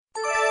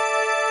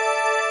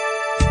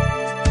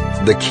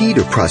The key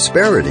to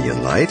prosperity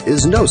in life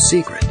is no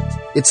secret.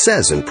 It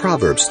says in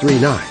Proverbs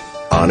 3:9,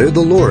 "Honor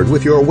the Lord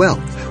with your wealth,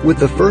 with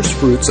the first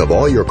fruits of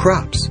all your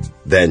crops.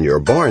 Then your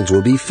barns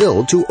will be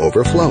filled to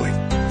overflowing."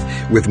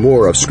 With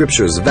more of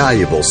Scripture's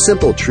valuable,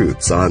 simple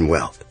truths on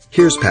wealth,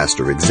 here's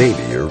Pastor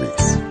Xavier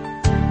Reese.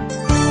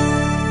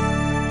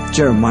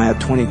 Jeremiah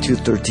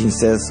 22:13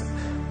 says,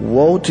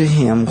 "Woe to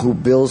him who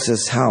builds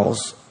his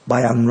house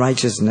by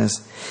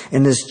unrighteousness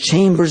and his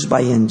chambers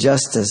by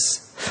injustice,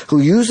 who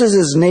uses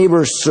his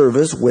neighbor's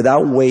service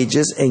without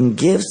wages and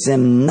gives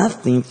him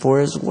nothing for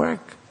his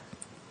work."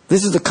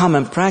 This is the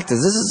common practice.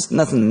 This is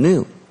nothing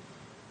new.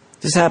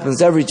 This happens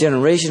every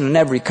generation in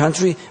every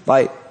country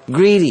by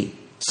greedy,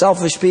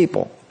 selfish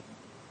people.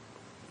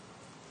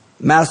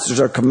 Masters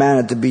are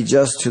commanded to be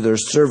just to their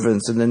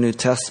servants in the New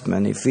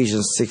Testament,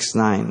 Ephesians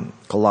 6:9,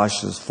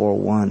 Colossians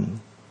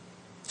 4:1.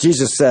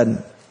 Jesus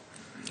said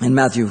in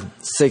Matthew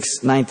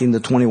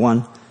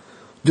 6:19-21,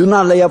 "Do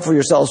not lay up for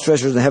yourselves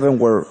treasures in heaven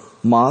where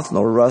moth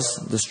nor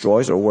rust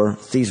destroys, or where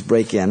thieves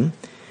break in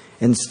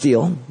and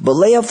steal. But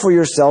lay up for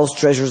yourselves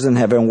treasures in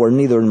heaven where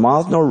neither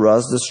moth nor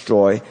rust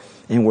destroy,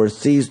 and where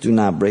thieves do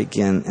not break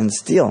in and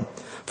steal.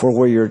 For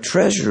where your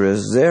treasure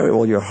is, there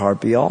will your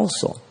heart be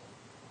also."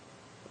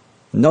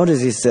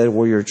 Notice he said,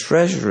 where your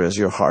treasure is,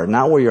 your heart.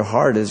 Not where your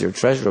heart is, your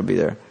treasure will be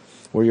there.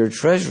 Where your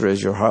treasure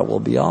is, your heart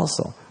will be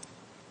also.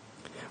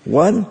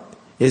 What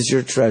is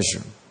your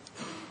treasure?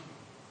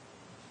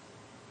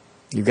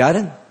 You got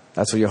it?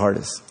 That's where your heart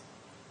is.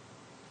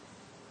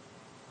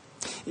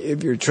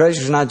 If your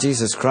treasure is not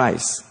Jesus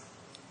Christ,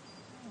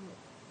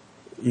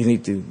 you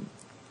need to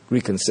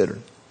reconsider.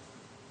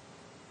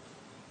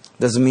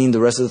 Doesn't mean the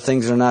rest of the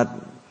things are not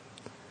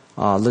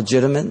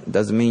legitimate.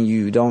 Doesn't mean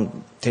you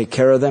don't take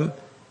care of them.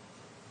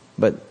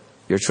 But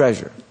your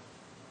treasure.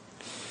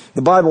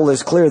 The Bible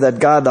is clear that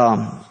God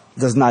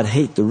does not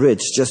hate the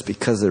rich just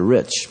because they're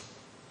rich.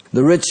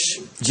 The rich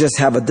just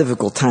have a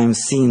difficult time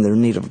seeing their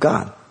need of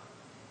God.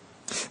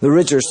 The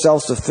rich are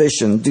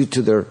self-sufficient due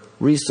to their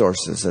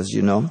resources, as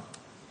you know.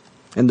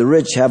 And the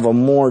rich have a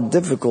more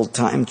difficult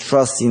time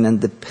trusting and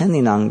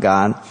depending on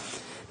God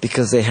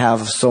because they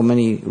have so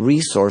many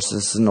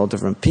resources and no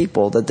different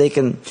people that they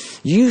can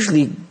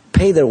usually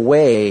pay their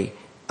way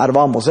out of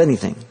almost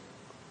anything.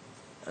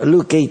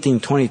 Luke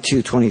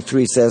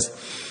 18:22-23 says,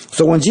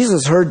 "So when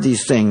Jesus heard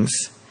these things,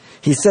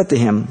 he said to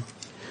him,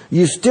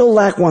 'You still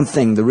lack one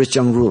thing, the rich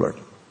young ruler.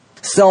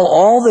 Sell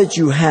all that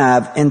you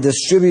have and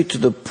distribute to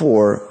the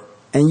poor,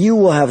 and you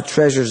will have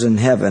treasures in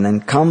heaven,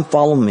 and come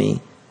follow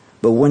me.'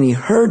 But when he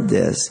heard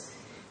this,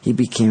 he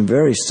became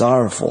very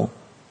sorrowful,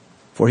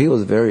 for he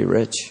was very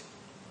rich."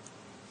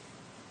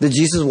 Did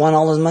Jesus want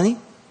all his money?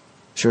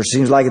 Sure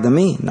seems like it to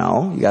me.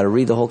 No, you got to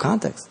read the whole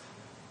context.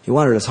 He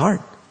wanted his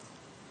heart.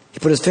 He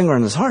put his finger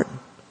on his heart.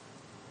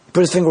 He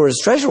put his finger where his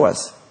treasure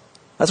was.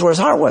 That's where his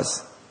heart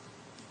was.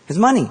 His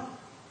money.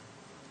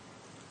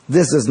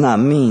 This does not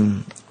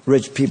mean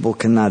rich people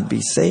cannot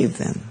be saved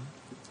then.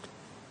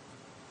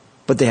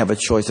 But they have a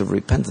choice of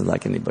repentance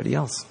like anybody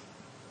else.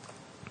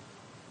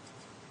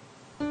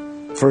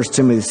 1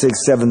 Timothy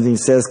 6:17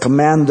 says,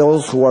 "Command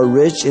those who are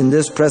rich in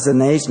this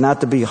present age not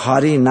to be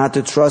haughty, not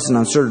to trust in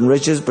uncertain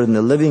riches, but in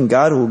the living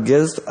God who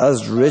gives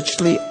us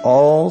richly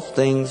all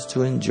things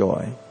to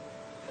enjoy."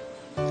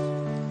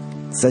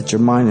 Set your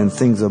mind on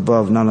things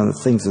above, not on the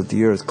things of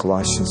the earth,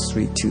 Colossians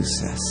 3:2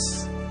 says.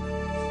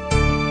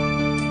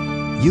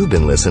 You've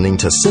been listening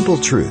to Simple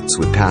Truths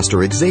with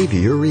Pastor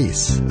Xavier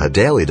Reese, a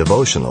daily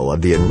devotional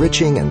of the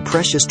enriching and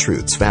precious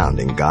truths found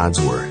in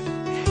God's Word.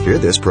 Hear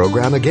this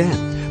program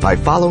again by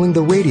following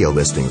the radio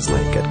listings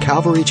link at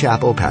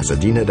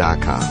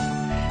CalvaryChapelPasadena.com.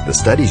 The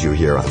studies you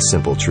hear on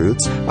Simple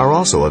Truths are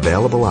also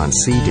available on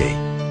CD.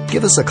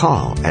 Give us a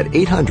call at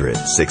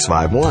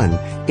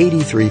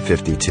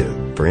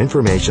 800-651-8352 for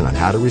information on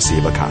how to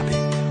receive a copy.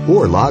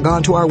 Or log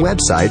on to our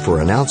website for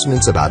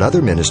announcements about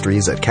other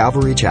ministries at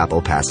Calvary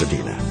Chapel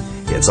Pasadena.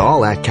 It's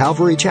all at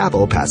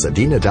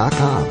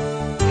CalvaryChapelPasadena.com.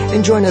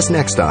 And join us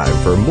next time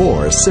for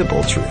more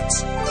Simple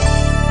Truths.